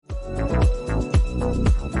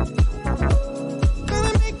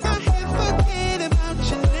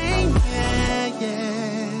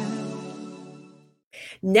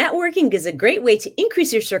Networking is a great way to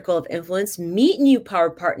increase your circle of influence, meet new power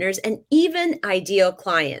partners, and even ideal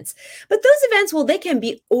clients. But those events, well, they can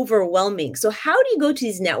be overwhelming. So, how do you go to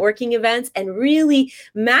these networking events and really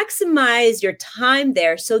maximize your time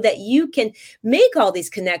there so that you can make all these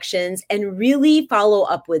connections and really follow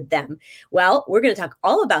up with them? Well, we're going to talk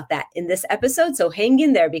all about that in this episode. So, hang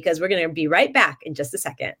in there because we're going to be right back in just a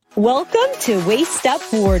second. Welcome to Waist Up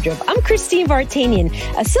Wardrobe. I'm Christine Vartanian,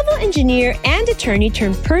 a civil engineer and attorney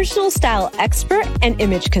turned personal style expert and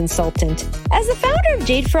image consultant. As the founder of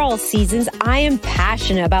Jade for All Seasons, I am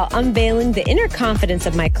passionate about unveiling the inner confidence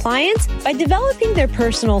of my clients by developing their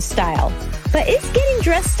personal style. But is getting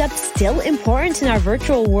dressed up still important in our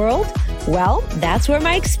virtual world? Well, that's where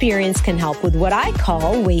my experience can help with what I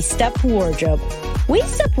call Waist Up Wardrobe.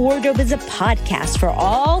 Waist Up Wardrobe is a podcast for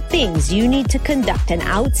all things you need to conduct an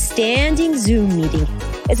outstanding Zoom meeting.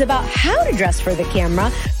 It's about how to dress for the camera,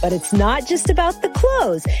 but it's not just about the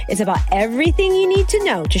clothes. It's about everything you need to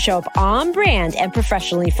know to show up on brand and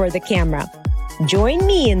professionally for the camera. Join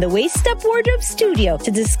me in the Waist Up Wardrobe studio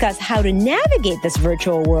to discuss how to navigate this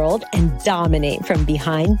virtual world and dominate from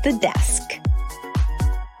behind the desk.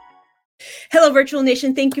 Hello, Virtual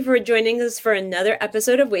Nation. Thank you for joining us for another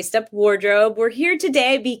episode of Waist Up Wardrobe. We're here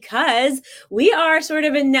today because we are sort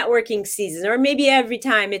of in networking season, or maybe every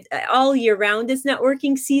time, it's all year round is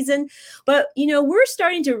networking season. But, we're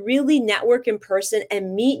starting to really network in person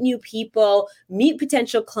and meet new people, meet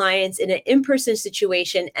potential clients in an in-person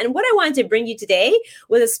situation. And what I wanted to bring you today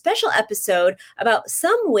was a special episode about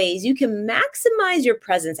some ways you can maximize your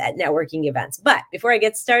presence at networking events. But before I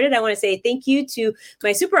get started, I want to say thank you to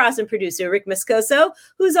my super awesome producer, Rick Moscoso,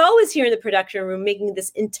 who's always here in the production room, making this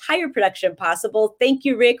entire production possible. Thank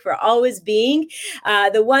you, Rick, for always being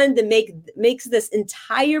the one that makes this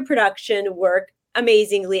entire production work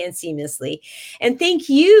amazingly and seamlessly. And thank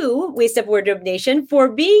you, Waist Up Wardrobe Nation, for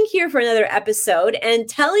being here for another episode and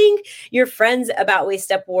telling your friends about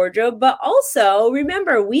Waist Up Wardrobe. But also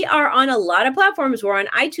remember, we are on a lot of platforms. We're on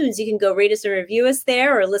iTunes. You can go rate us and review us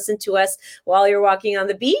there, or listen to us while you're walking on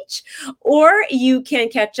the beach, or you can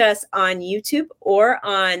catch us on YouTube or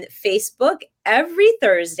on Facebook every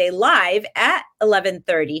Thursday live at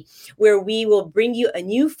 11:30, where we will bring you a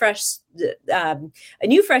new fresh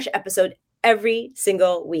episode every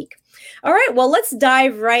single week. All right, well, let's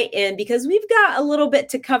dive right in because we've got a little bit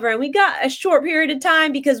to cover and we got a short period of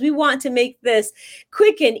time because we want to make this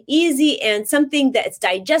quick and easy and something that's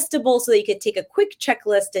digestible so that you can take a quick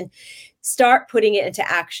checklist and start putting it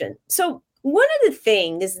into action. So one of the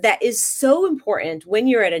things that is so important when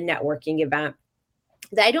you're at a networking event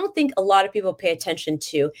that I don't think a lot of people pay attention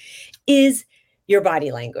to is your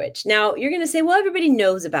body language. Now, you're going to say, well, everybody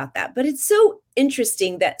knows about that, but it's so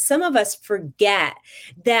interesting that some of us forget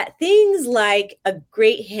that things like a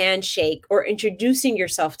great handshake or introducing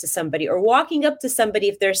yourself to somebody or walking up to somebody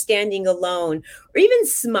if they're standing alone or even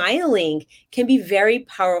smiling can be very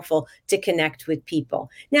powerful to connect with people.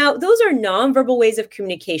 Now, those are nonverbal ways of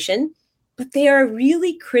communication, but they are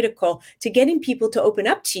really critical to getting people to open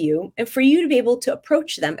up to you and for you to be able to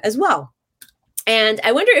approach them as well. And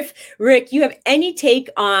I wonder if, Rick, you have any take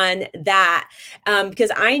on that, because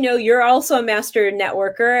I know you're also a master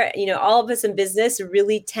networker. All of us in business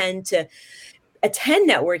really tend to attend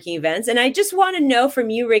networking events. And I just want to know from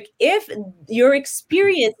you, Rick, if your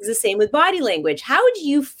experience is the same with body language. How do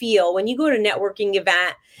you feel when you go to a networking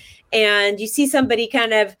event and you see somebody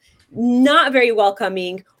kind of not very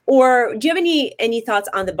welcoming? Or do you have any thoughts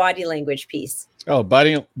on the body language piece? Oh,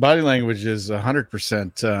 body language is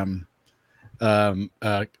 100%.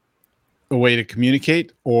 A way to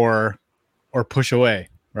communicate or push away,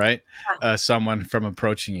 right? Someone from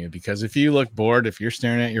approaching you. Because if you look bored, if you're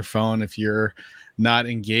staring at your phone, if you're not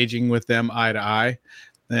engaging with them eye to eye,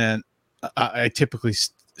 then I typically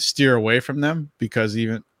steer away from them because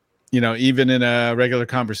even in a regular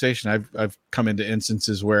conversation, I've come into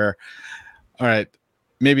instances where, all right,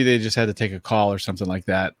 maybe they just had to take a call or something like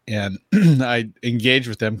that. And I engaged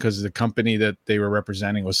with them because the company that they were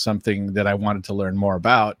representing was something that I wanted to learn more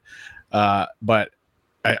about. But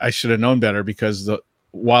I should have known better because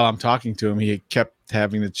while I'm talking to him, he kept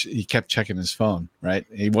checking his phone, right?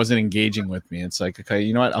 He wasn't engaging with me. It's like, okay,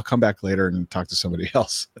 you know what? I'll come back later and talk to somebody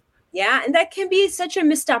else. Yeah. And that can be such a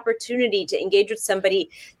missed opportunity to engage with somebody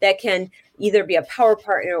that can either be a power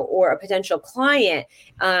partner or a potential client.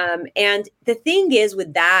 And the thing is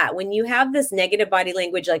with that, when you have this negative body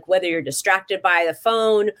language, like whether you're distracted by the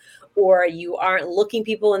phone or you aren't looking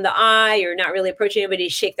people in the eye, you're not really approaching anybody to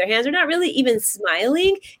shake their hands, or not really even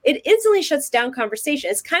smiling, it instantly shuts down conversation.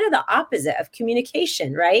 It's kind of the opposite of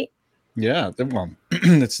communication, right? Yeah. Well,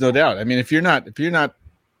 it's no doubt. I mean, if you're not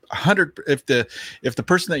 100, if the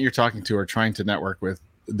person that you're talking to or trying to network with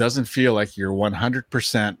doesn't feel like you're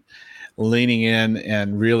 100% leaning in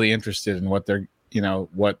and really interested in what they're,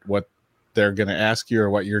 what they're going to ask you or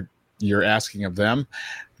what you're asking of them,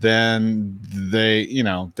 then they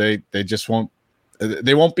just won't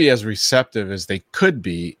be as receptive as they could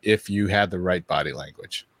be if you had the right body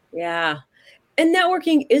language. Yeah. And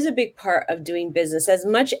networking is a big part of doing business. As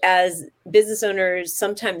much as business owners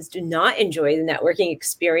sometimes do not enjoy the networking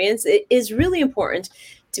experience, it is really important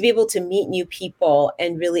to be able to meet new people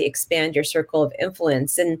and really expand your circle of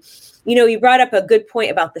influence. And, you brought up a good point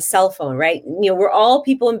about the cell phone, right? We're all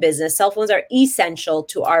people in business. Cell phones are essential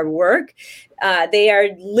to our work. They are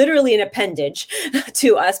literally an appendage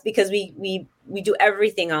to us because we do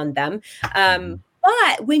everything on them.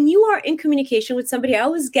 But when you are in communication with somebody, I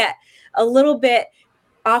always get a little bit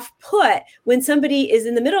off put when somebody is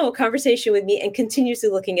in the middle of a conversation with me and continuously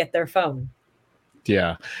looking at their phone.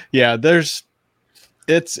 Yeah. It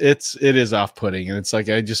is off putting. And it's like,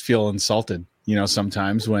 I just feel insulted,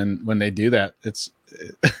 sometimes when they do that. It's,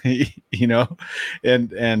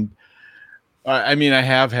 and I mean, I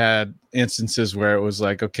have had instances where it was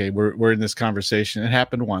like, okay, we're in this conversation. It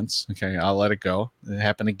happened once. Okay. I'll let it go. It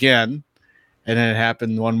happened again. And then it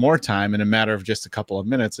happened one more time in a matter of just a couple of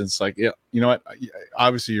minutes. And it's like, yeah, you know what?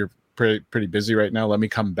 Obviously, you're pretty busy right now. Let me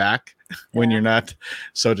come back when you're not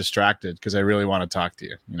so distracted, because I really want to talk to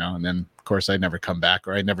you, And then, of course, I never come back,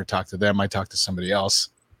 or I never talk to them. I talk to somebody else.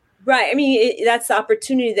 Right. I mean, that's the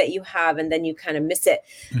opportunity that you have, and then you kind of miss it.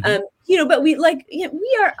 Mm-hmm. But we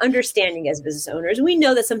are understanding as business owners. We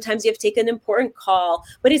know that sometimes you have to take an important call,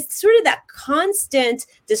 but it's sort of that constant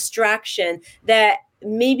distraction that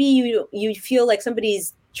maybe you feel like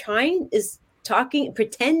somebody's talking,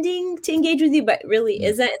 pretending to engage with you, but really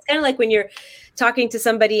isn't. It's kind of like when you're talking to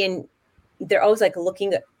somebody and they're always like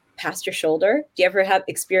looking past your shoulder. Do you ever have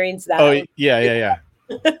experienced that? Oh, yeah.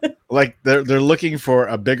 Like they're looking for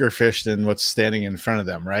a bigger fish than what's standing in front of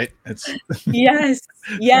them, right? It's Yes.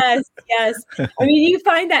 I mean, you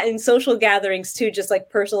find that in social gatherings too, just like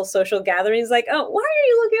personal social gatherings, like, oh, why are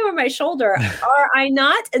you looking over my shoulder? Are I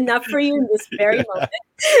not enough for you in this very moment?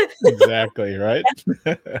 Exactly, right?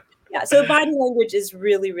 Yeah. So body language is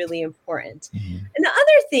really, really important. Mm-hmm. And the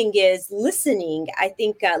other thing is listening. I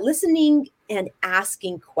think listening and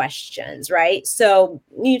asking questions, right? So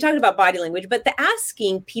you talked about body language, but the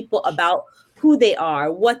asking people about who they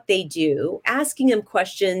are, what they do, asking them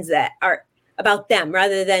questions that are about them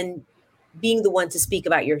rather than being the one to speak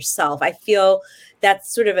about yourself. I feel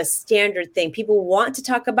that's sort of a standard thing. People want to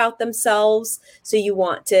talk about themselves, so you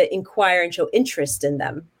want to inquire and show interest in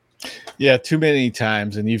them. Yeah, too many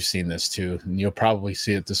times, and you've seen this too, and you'll probably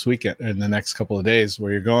see it this weekend in the next couple of days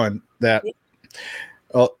where you're going, that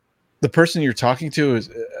the person you're talking to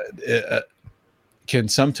is can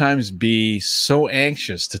sometimes be so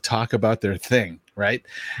anxious to talk about their thing, right?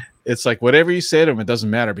 It's like whatever you say to them, it doesn't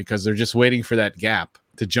matter, because they're just waiting for that gap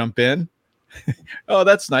to jump in. Oh,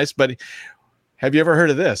 that's nice, but have you ever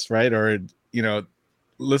heard of this, right? Or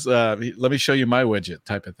listen, let me show you my widget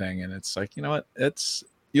type of thing. And it's like, you know what?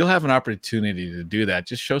 You'll have an opportunity to do that.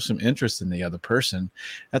 Just show some interest in the other person.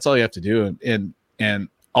 That's all you have to do. And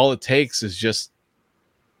all it takes is just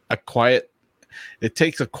it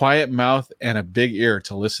takes a quiet mouth and a big ear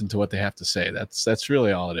to listen to what they have to say. That's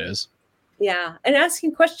really all it is. Yeah. And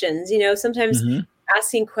asking questions, sometimes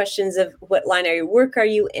asking questions of what line of your work are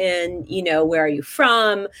you in, where are you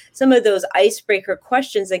from? Some of those icebreaker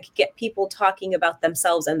questions that could get people talking about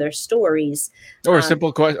themselves and their stories. Or a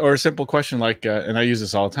simple question like, and I use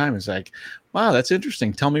this all the time. It's like, wow, that's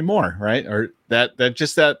interesting. Tell me more. Right. Or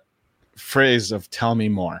that phrase of tell me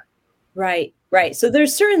more. Right. So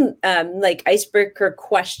there's certain like icebreaker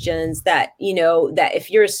questions that, that if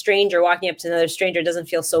you're a stranger walking up to another stranger, it doesn't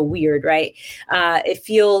feel so weird, right? It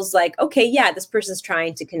feels like, okay, yeah, this person's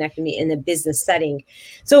trying to connect with me in a business setting.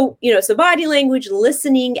 So, so body language,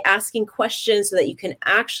 listening, asking questions so that you can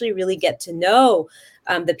actually really get to know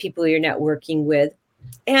the people you're networking with.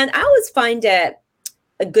 And I always find it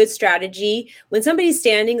a good strategy when somebody's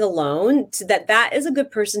standing alone, that is a good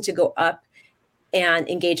person to go up and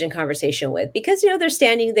engage in conversation with, because, they're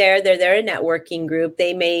standing there, they're a networking group.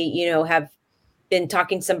 They may, have been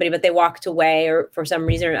talking to somebody, but they walked away or for some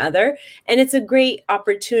reason or other. And it's a great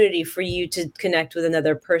opportunity for you to connect with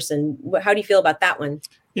another person. How do you feel about that one?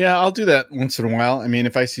 Yeah, I'll do that once in a while. I mean,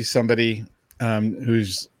 if I see somebody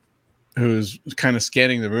who's kind of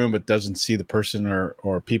scanning the room, but doesn't see the person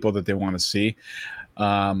or people that they want to see,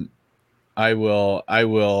 I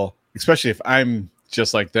will, especially if I'm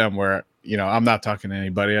just like them, where I'm not talking to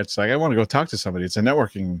anybody. It's like, I want to go talk to somebody. It's a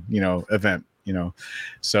networking, event.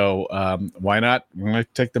 So why not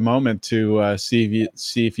take the moment to see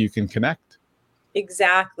if you can connect.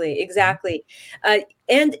 Exactly.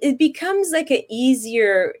 And it becomes like an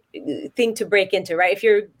easier thing to break into, right? If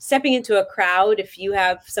you're stepping into a crowd, if you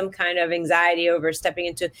have some kind of anxiety over stepping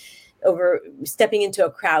into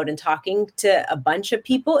a crowd and talking to a bunch of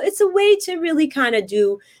people, it's a way to really kind of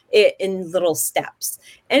do it in little steps.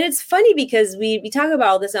 And it's funny because we talk about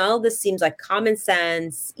all this, and all this seems like common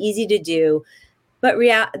sense, easy to do. But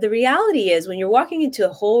the reality is, when you're walking into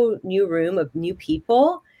a whole new room of new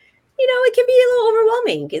people, it can be a little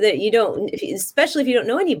overwhelming that you don't, especially if you don't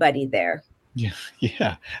know anybody there.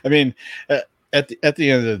 Yeah. I mean, at the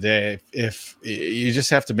end of the day, if you just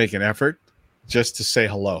have to make an effort just to say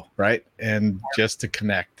hello, right? And just to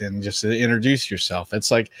connect and just to introduce yourself. It's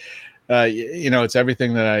like, it's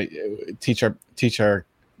everything that I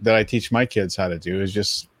teach my kids how to do is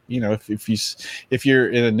just, if you're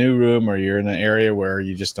in a new room or you're in an area where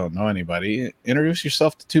you just don't know anybody, introduce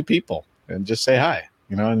yourself to two people and just say hi.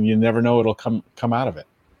 And you never know what'll come out of it.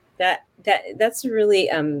 That's really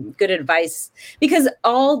good advice, because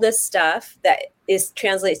all this stuff that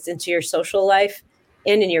translates into your social life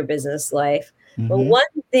and in your business life. Mm-hmm. But one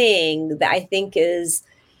thing that I think is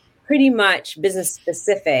pretty much business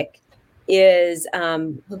specific is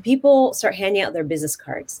when people start handing out their business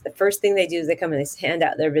cards. The first thing they do is they come and they hand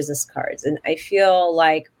out their business cards, and I feel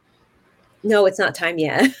like, no, it's not time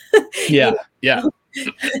yet. Yeah.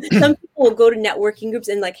 Some people will go to networking groups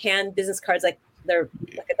and hand business cards like they're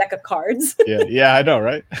like a deck of cards. Yeah, I know,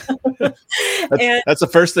 right? That's the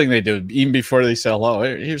first thing they do, even before they say hello.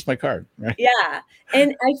 Here's my card, right? Yeah,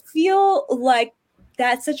 and I feel like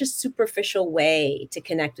that's such a superficial way to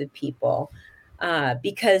connect with people,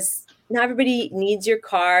 because not everybody needs your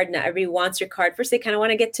card. Not everybody wants your card. First, they kind of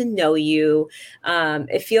want to get to know you.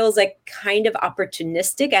 It feels like kind of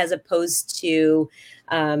opportunistic, as opposed to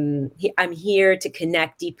I'm here to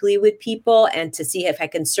connect deeply with people and to see if I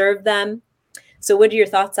can serve them. So what are your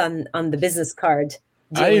thoughts on the business card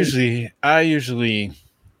dealing? I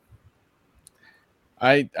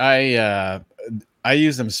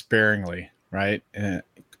use them sparingly, right?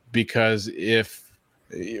 Because if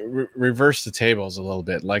reverse the tables a little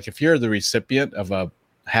bit, like if you're the recipient of a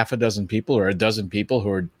half a dozen people or a dozen people who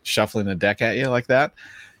are shuffling the deck at you like that,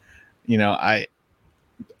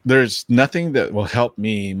 there's nothing that will help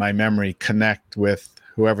my memory connect with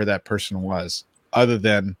whoever that person was, other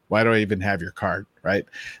than, why do I even have your card, right?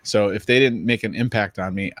 So if they didn't make an impact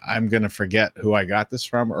on me, I'm going to forget who I got this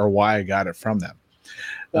from or why I got it from them.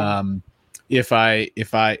 Yeah. If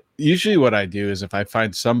I usually what I do is, if I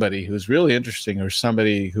find somebody who's really interesting or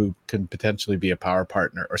somebody who can potentially be a power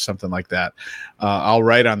partner or something like that, I'll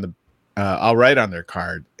write on their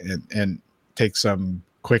card and take some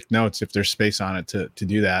quick notes if there's space on it to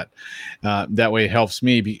do that. That way it helps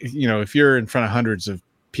me. If you're in front of hundreds of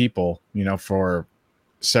people, for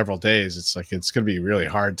several days, it's going to be really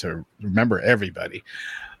hard to remember everybody.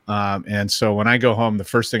 And so when I go home, the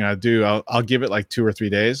first thing I do, I'll give it like 2 or 3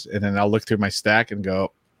 days, and then I'll look through my stack and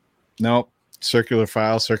go, nope, circular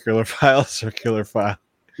file.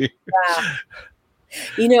 Yeah.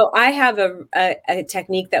 I have a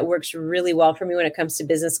technique that works really well for me when it comes to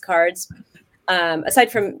business cards.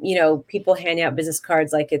 Aside from, people handing out business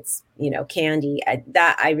cards like it's, candy,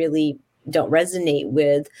 that I really don't resonate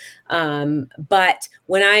with. But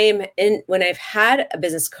when I've had a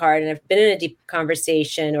business card and I've been in a deep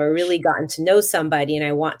conversation or really gotten to know somebody, and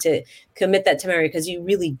I want to commit that to memory, because you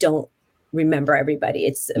really don't remember everybody.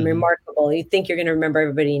 It's remarkable. You think you're going to remember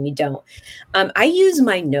everybody and you don't. I use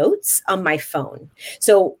my notes on my phone.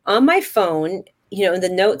 So on my phone, in the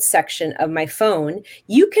notes section of my phone,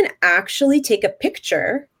 you can actually take a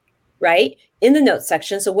picture, right, in the notes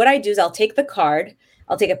section. So what I do is I'll take a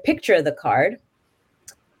picture of the card,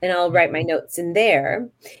 and I'll write my notes in there.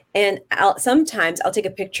 And sometimes I'll take a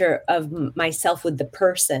picture of myself with the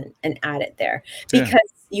person and add it there,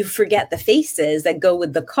 because you forget the faces that go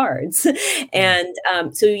with the cards. And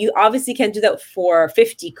so you obviously can't do that for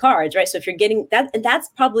 50 cards, right? So if you're getting that, and that's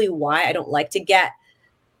probably why I don't like to get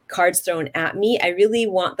cards thrown at me. I really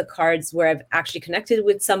want the cards where I've actually connected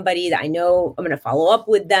with somebody that I know I'm going to follow up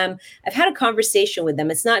with them. I've had a conversation with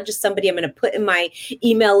them. It's not just somebody I'm going to put in my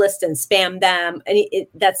email list and spam them. And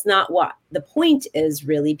that's not what the point is,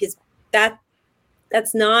 really, because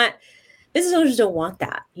that's not, business owners don't want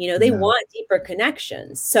that. They want deeper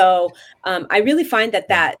connections. So I really find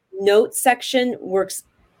that note section works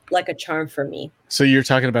like a charm for me. So you're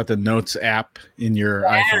talking about the Notes app in your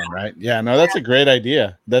iPhone, right? Yeah, no, that's a great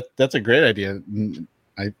idea. That's a great idea.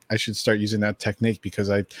 I should start using that technique, because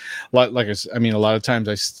a lot of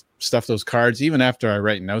times stuff those cards. Even after I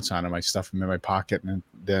write notes on them, I stuff them in my pocket, and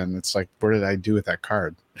then it's like, what did I do with that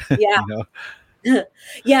card? Yeah. You know?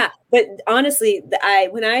 Yeah, but honestly,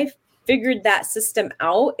 when I figured that system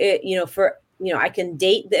out, I can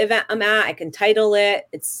date the event I'm at, I can title it.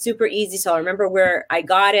 It's super easy, so I remember where I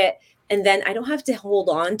got it, and then I don't have to hold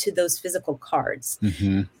on to those physical cards.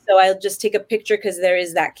 Mm-hmm. So I'll just take a picture because there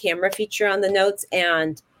is that camera feature on the notes,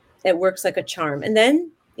 and it works like a charm. And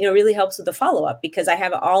then really helps with the follow up because I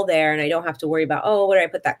have it all there, and I don't have to worry about where did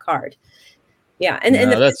I put that card. Yeah, and I'm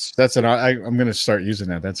going to start using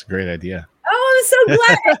that. That's a great idea. Oh, I'm so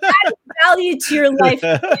glad it added value to your life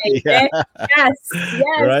today, Yeah. Rick. Yes.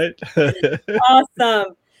 Right.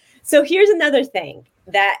 Awesome. So here's another thing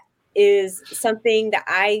that is something that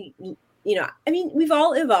we've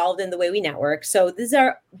all evolved in the way we network. So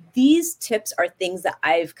these tips are things that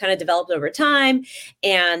I've kind of developed over time,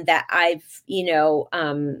 and that I've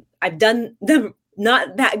done them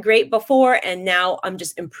not that great before, and now I'm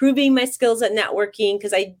just improving my skills at networking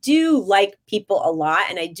because I do like people a lot,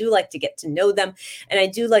 and I do like to get to know them, and I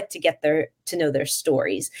do like to get to know their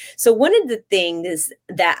stories. So one of the things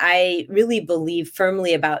that I really believe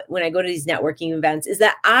firmly about when I go to these networking events is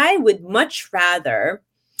that I would much rather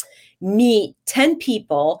meet 10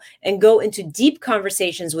 people and go into deep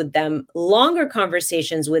conversations with them, longer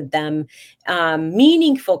conversations with them,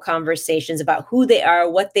 meaningful conversations about who they are,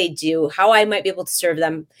 what they do, how I might be able to serve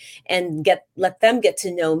them, and let them get to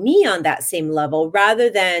know me on that same level, rather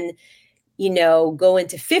than go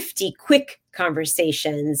into 50 quick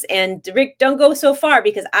conversations. And Rick, don't go so far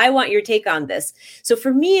because I want your take on this. So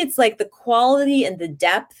for me, it's like the quality and the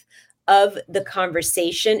depth of the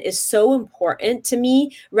conversation is so important to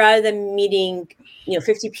me, rather than meeting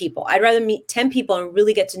 50 people. I'd rather meet 10 people and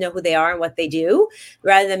really get to know who they are and what they do,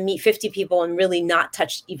 rather than meet 50 people and really not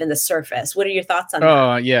touch even the surface. What are your thoughts on that?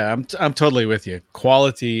 Oh yeah, I'm totally with you.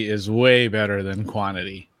 Quality is way better than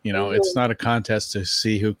quantity. It's not a contest to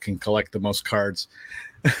see who can collect the most cards.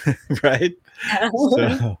 Right.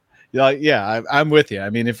 So I'm with you. I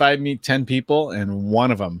mean, if I meet 10 people and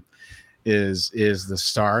one of them is the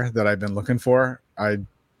star that I've been looking for, I'd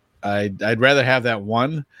rather have that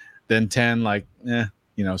one than 10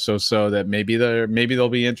 so that maybe they'll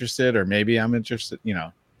be interested, or maybe I'm interested.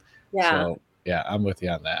 Yeah. So yeah, I'm with you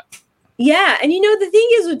on that. Yeah. And the thing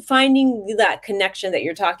is, with finding that connection that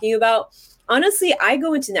you're talking about, honestly, I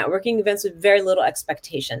go into networking events with very little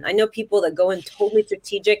expectation. I know people that go in totally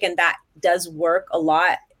strategic, and that does work a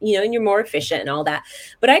lot, and you're more efficient and all that.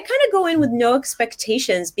 But I kind of go in with no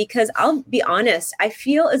expectations because I'll be honest, I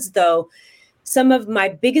feel as though some of my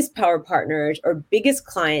biggest power partners or biggest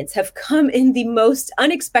clients have come in the most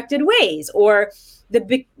unexpected ways, or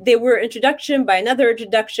they were introduction by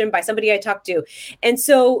somebody I talked to. And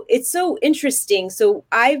so it's so interesting. So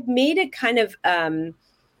I've made it kind of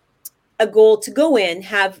a goal to go in,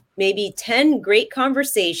 have maybe 10 great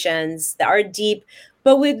conversations that are deep,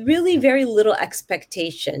 but with really very little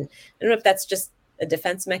expectation. I don't know if that's just a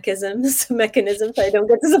defense mechanism so I don't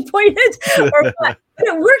get disappointed, or what, but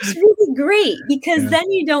it works really great because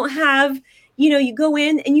then you don't have, you go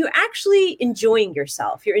in and you're actually enjoying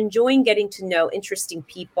yourself. You're enjoying getting to know interesting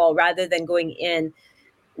people, rather than going in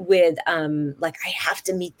with I have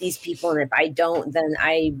to meet these people, and if I don't, then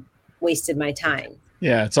I wasted my time.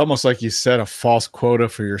 Yeah, it's almost like you set a false quota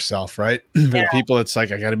for yourself, right? For the people, it's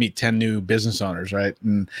like, I got to meet 10 new business owners, right?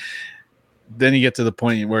 And then you get to the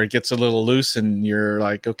point where it gets a little loose, and you're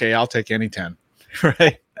like, okay, I'll take any 10,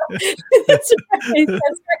 right? That's right.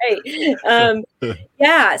 That's right.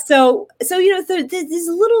 Yeah. So these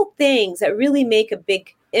little things that really make a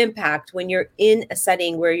big impact when you're in a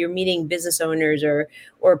setting where you're meeting business owners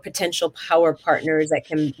or potential power partners that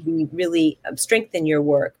can be really strengthen your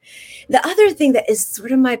work. The other thing that is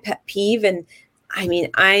sort of my pet peeve, and I mean,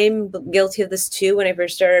 I'm guilty of this too when I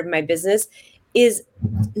first started my business, is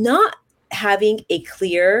not having a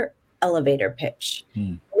clear elevator pitch,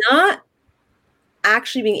 not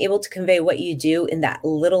actually being able to convey what you do in that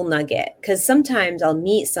little nugget. Because sometimes I'll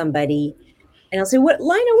meet somebody and I'll say, what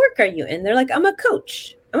line of work are you in? They're like, I'm a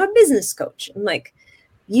coach. I'm a business coach. I'm like,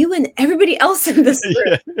 you and everybody else in this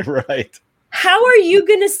room. Yeah, right. How are you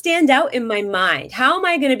going to stand out in my mind? How am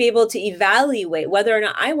I going to be able to evaluate whether or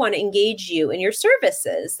not I want to engage you in your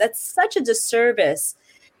services? That's such a disservice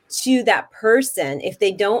to that person if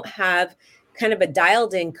they don't have kind of a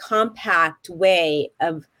dialed in, compact way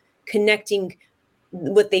of connecting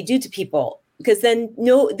what they do to people, because then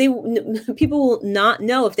people will not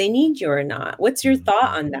know if they need you or not. What's your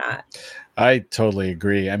thought on that? I totally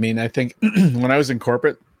agree. I mean, I think when I was in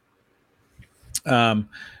corporate,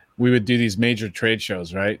 we would do these major trade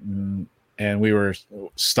shows, right? we were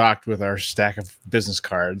stocked with our stack of business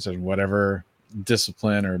cards and whatever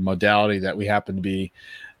discipline or modality that we happened to be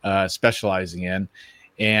specializing in.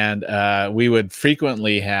 And we would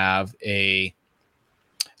frequently have a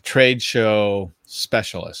trade show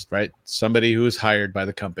specialist, right? Somebody who is hired by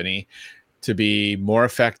the company to be more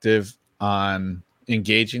effective on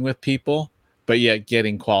engaging with people, but yet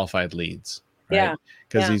getting qualified leads, right? Yeah.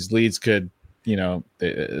 Because Yeah. these leads could, to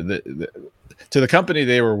the company,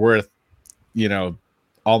 they were worth,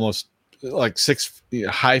 almost like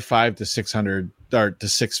high 5 to 600 or to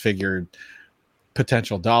 6-figure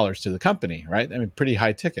potential dollars to the company, right? I mean, pretty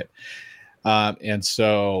high ticket. And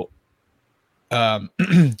so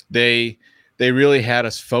they really had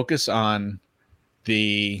us focus on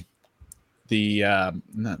the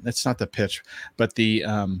that's not the pitch, but the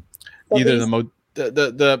either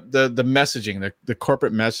the messaging, the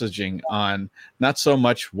corporate messaging on not so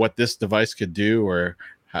much what this device could do or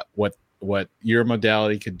what your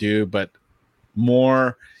modality could do, but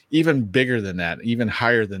more, even bigger than that, even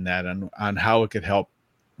higher than that, on how it could help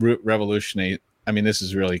revolutionize. I mean, this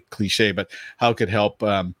is really cliche, but how it could help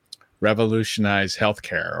revolutionize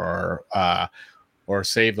healthcare or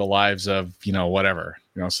save the lives of whatever,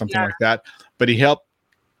 something Yeah. like that. But he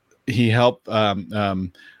helped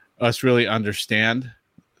us really understand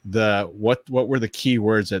what were the key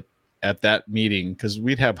words at that meeting, because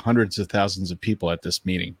we'd have hundreds of thousands of people at this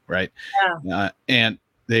meeting, right? And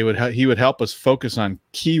he would help us focus on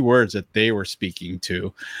key words that they were speaking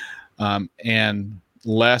to, and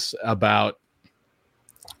less about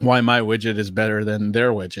why my widget is better than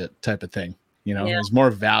their widget type of thing. There's more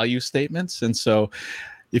value statements. And so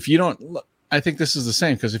if you don't, I think this is the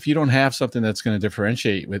same, because if you don't have something that's going to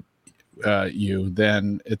differentiate with you,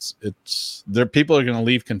 then it's there. People are going to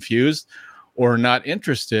leave confused or not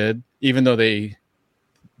interested, even though they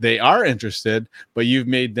are interested, but you've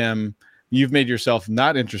made yourself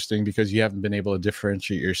not interesting because you haven't been able to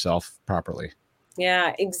differentiate yourself properly.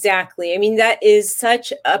 Yeah, exactly. I mean, that is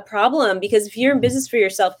such a problem, because if you're in business for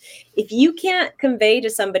yourself, if you can't convey to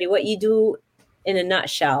somebody what you do in a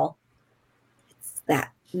nutshell, it's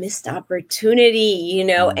that missed opportunity,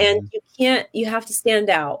 and you have to stand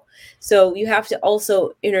out. So you have to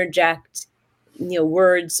also interject,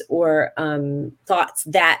 words or thoughts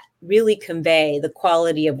that really convey the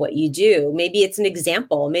quality of what you do. Maybe it's an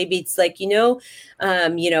example. Maybe it's like, that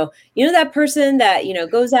person that,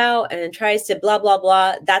 goes out and tries to blah, blah,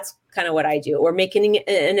 blah. That's kind of what I do. Or making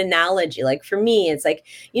an analogy. Like for me, it's like,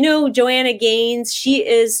 Joanna Gaines, she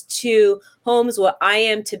is to homes what I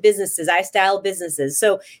am to businesses. I style businesses.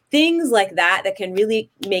 So things like that can really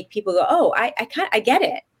make people go, oh, I get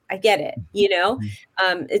it. I get it.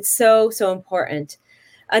 It's so, so important.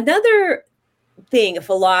 Another thing, a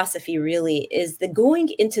philosophy really, is the going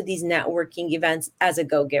into these networking events as a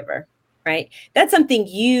go-giver, right? That's something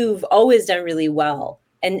you've always done really well.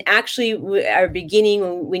 And actually, our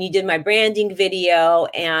beginning, when you did my branding video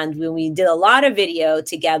and when we did a lot of video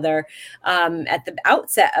together at the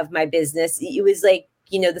outset of my business, it was like,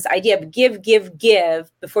 this idea of give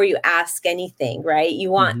before you ask anything, right?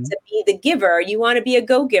 You want to be the giver. You want to be a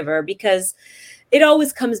go-giver, because it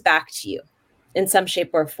always comes back to you in some shape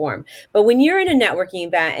or form. But when you're in a networking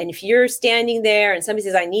event, and if you're standing there and somebody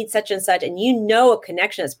says, I need such and such, and a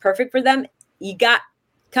connection that's perfect for them,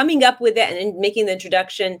 coming up with it and making the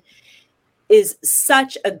introduction is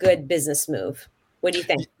such a good business move. What do you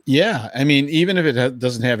think? Yeah. I mean, even if it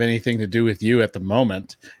doesn't have anything to do with you at the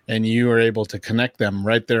moment, and you are able to connect them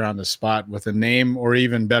right there on the spot with a name, or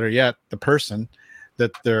even better yet, the person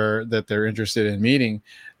that they're interested in meeting,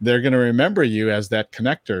 they're going to remember you as that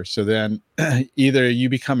connector. So then either you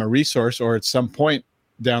become a resource, or at some point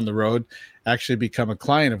down the road actually become a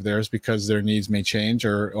client of theirs, because their needs may change,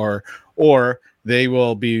 or they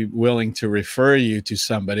will be willing to refer you to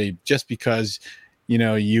somebody just because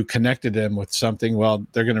you connected them with something. Well,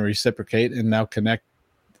 they're going to reciprocate and now connect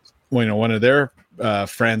one of their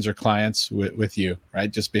friends or clients with you, right?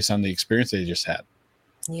 Just based on the experience they just had.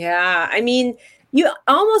 Yeah. I mean, you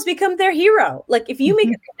almost become their hero. Like if you make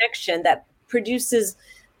a connection that produces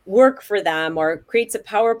work for them, or creates a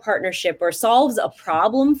power partnership, or solves a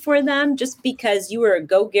problem for them just because you were a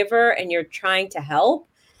go-giver and you're trying to help,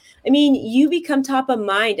 I mean, you become top of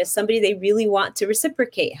mind as somebody they really want to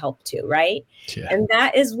reciprocate help to, right? Yeah. And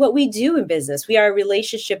that is what we do in business. We are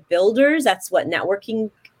relationship builders. That's what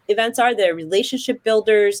networking events are. They're relationship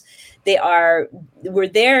builders. We're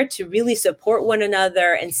there to really support one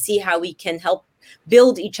another and see how we can help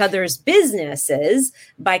build each other's businesses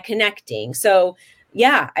by connecting. So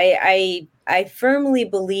yeah, I firmly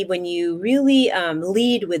believe when you really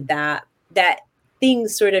lead with that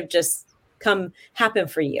things sort of just happen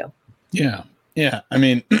for you. Yeah. Yeah. I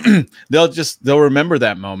mean, they'll remember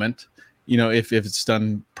that moment, if it's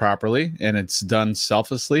done properly and it's done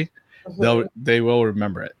selflessly, Mhm. they will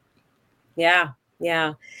remember it. Yeah.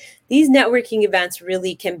 Yeah. These networking events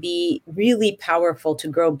really can be really powerful to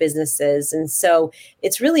grow businesses. And so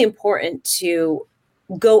it's really important to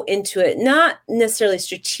go into it not necessarily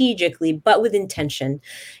strategically but with intention,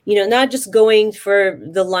 not just going for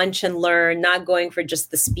the lunch and learn, not going for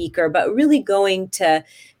just the speaker, but really going to,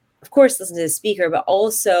 of course, listen to the speaker, but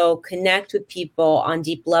also connect with people on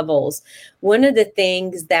deep levels. One of the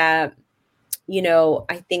things that,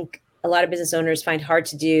 I think a lot of business owners find hard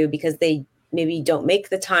to do because they maybe don't make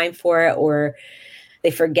the time for it or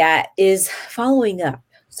they forget is following up.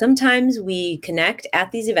 Sometimes we connect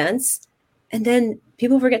at these events and then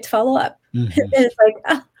people forget to follow up. And Mhm. it's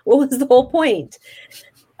like, what was the whole point?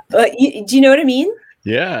 Do you know what I mean?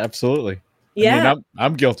 Yeah, absolutely. I mean, Yeah.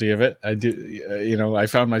 I'm guilty of it. I do. I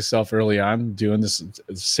found myself early on doing this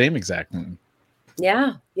same exact thing.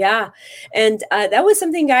 Yeah. Yeah. And that was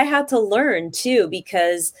something I had to learn too,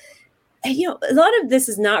 because a lot of this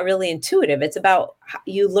is not really intuitive. It's about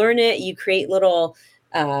you learn it, you create little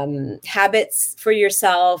habits for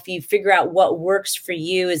yourself, you figure out what works for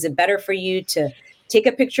you. Is it better for you to take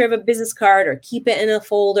a picture of a business card or keep it in a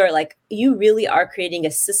folder? Like, you really are creating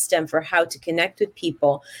a system for how to connect with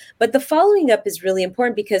people. But the following up is really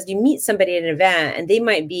important because you meet somebody at an event and they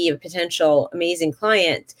might be a potential amazing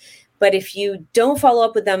client. But if you don't follow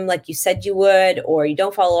up with them like you said you would, or you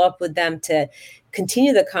don't follow up with them to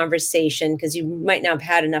continue the conversation because you might not have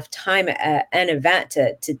had enough time at an event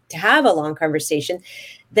to have a long conversation,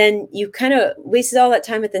 then you kind of wasted all that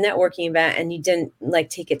time at the networking event and you didn't like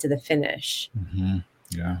take it to the finish. Hmm.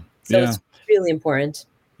 Yeah. So Yeah. it's really important.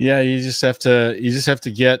 Yeah. You just have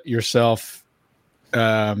to get yourself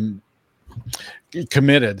um,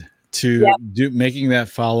 committed to Yeah. making that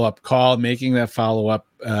follow-up call, making that follow-up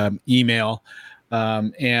email.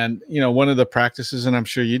 And one of the practices, and I'm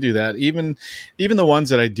sure you do that, even the ones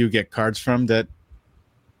that I do get cards from that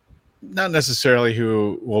not necessarily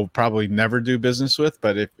who will probably never do business with,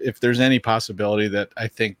 but if there's any possibility that I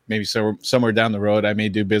think maybe somewhere down the road I may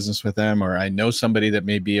do business with them, or I know somebody that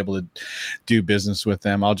may be able to do business with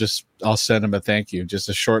them, I'll send them a thank you, just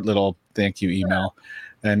a short little thank you email,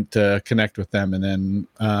 and to connect with them. And then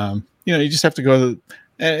you just have to go.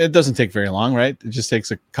 It doesn't take very long, right? It just takes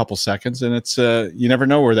a couple seconds, and it's you never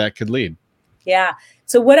know where that could lead. Yeah.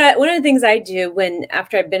 So one of the things I do when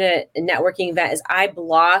after I've been at a networking event is I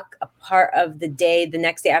block a part of the day the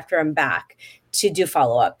next day after I'm back to do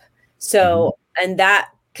follow up. Mhm. So, and that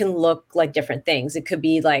can look like different things. It could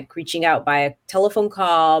be like reaching out by a telephone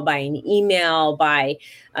call, by an email, by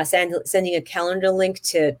sending a calendar link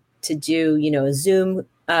to do a Zoom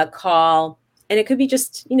call. And it could be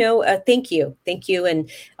just, a thank you,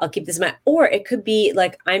 and I'll keep this in mind. Or it could be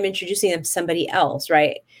like I'm introducing them to somebody else,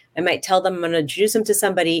 right? I might tell them I'm going to introduce them to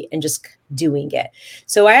somebody and just doing it.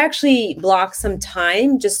 So I actually block some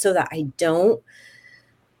time just so that it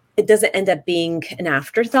doesn't end up being an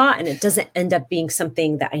afterthought and it doesn't end up being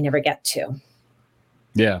something that I never get to.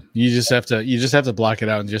 Yeah, you just have to block it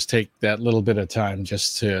out and just take that little bit of time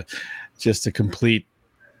just to complete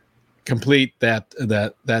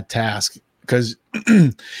that task, because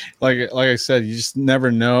like I said, you just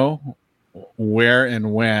never know where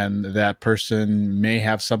and when that person may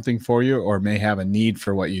have something for you or may have a need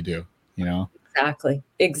for what you do, Exactly.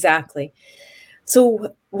 Exactly.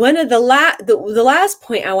 So one of the last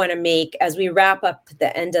point I want to make as we wrap up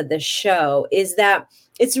the end of the show is that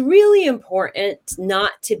it's really important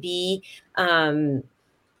um,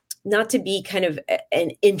 not to be kind of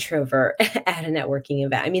an introvert at a networking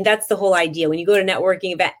event. I mean, that's the whole idea. When you go to a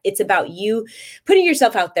networking event, it's about you putting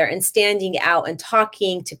yourself out there and standing out and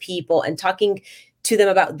talking to people and talking to them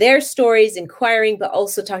about their stories, inquiring, but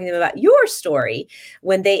also talking to them about your story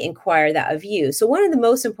when they inquire that of you. So one of the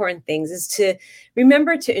most important things is to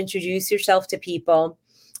remember to introduce yourself to people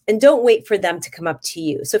and don't wait for them to come up to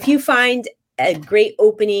you. So if you find a great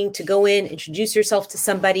opening to go in, introduce yourself to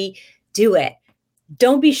somebody, do it.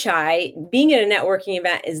 Don't be shy. Being at a networking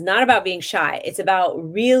event is not about being shy. It's about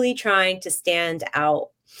really trying to stand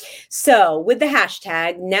out. So, with the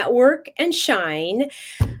hashtag network and shine,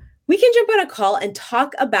 we can jump on a call and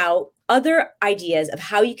talk about other ideas of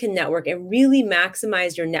how you can network and really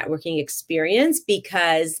maximize your networking experience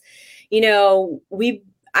because,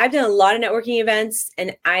 I've done a lot of networking events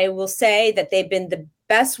and I will say that they've been the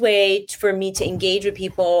best way for me to engage with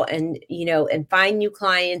people and, and find new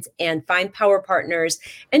clients and find power partners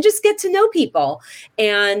and just get to know people.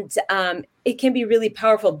 And it can be really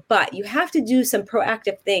powerful, but you have to do some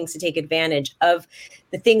proactive things to take advantage of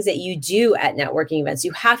the things that you do at networking events.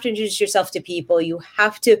 You have to introduce yourself to people. You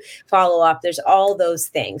have to follow up. There's all those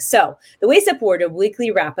things. So the Waist Up Wardrobe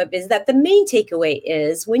weekly wrap up is that the main takeaway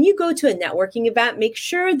is when you go to a networking event, make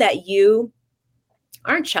sure that you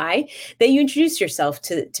aren't shy, that you introduce yourself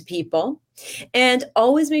to people, and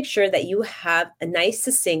always make sure that you have a nice,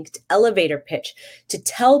 succinct elevator pitch to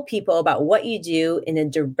tell people about what you do in a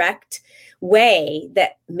direct way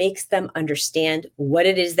that makes them understand what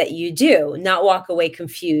it is that you do, not walk away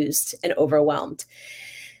confused and overwhelmed.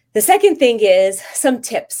 The second thing is some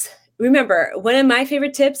tips. Remember, one of my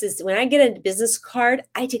favorite tips is when I get a business card,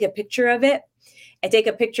 I take a picture of it. I take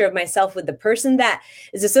a picture of myself with the person that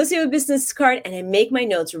is associated with business card, and I make my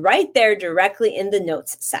notes right there directly in the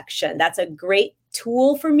notes section. That's a great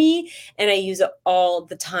tool for me, and I use it all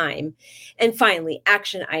the time. And finally,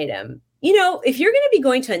 action item. If you're going to be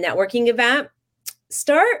going to a networking event,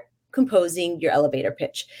 start composing your elevator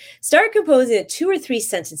pitch. Start composing 2 or 3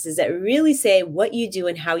 sentences that really say what you do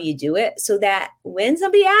and how you do it, so that when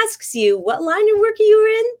somebody asks you what line of work you're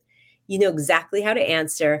in, you know exactly how to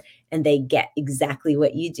answer and they get exactly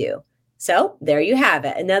what you do. So there you have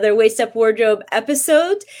it. Another Waist Up Wardrobe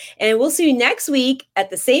episode. And we'll see you next week at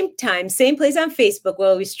the same time, same place on Facebook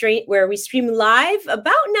where we stream live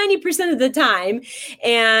about 90% of the time.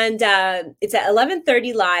 And it's at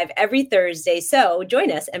 11:30 live every Thursday. So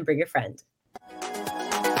join us and bring a friend.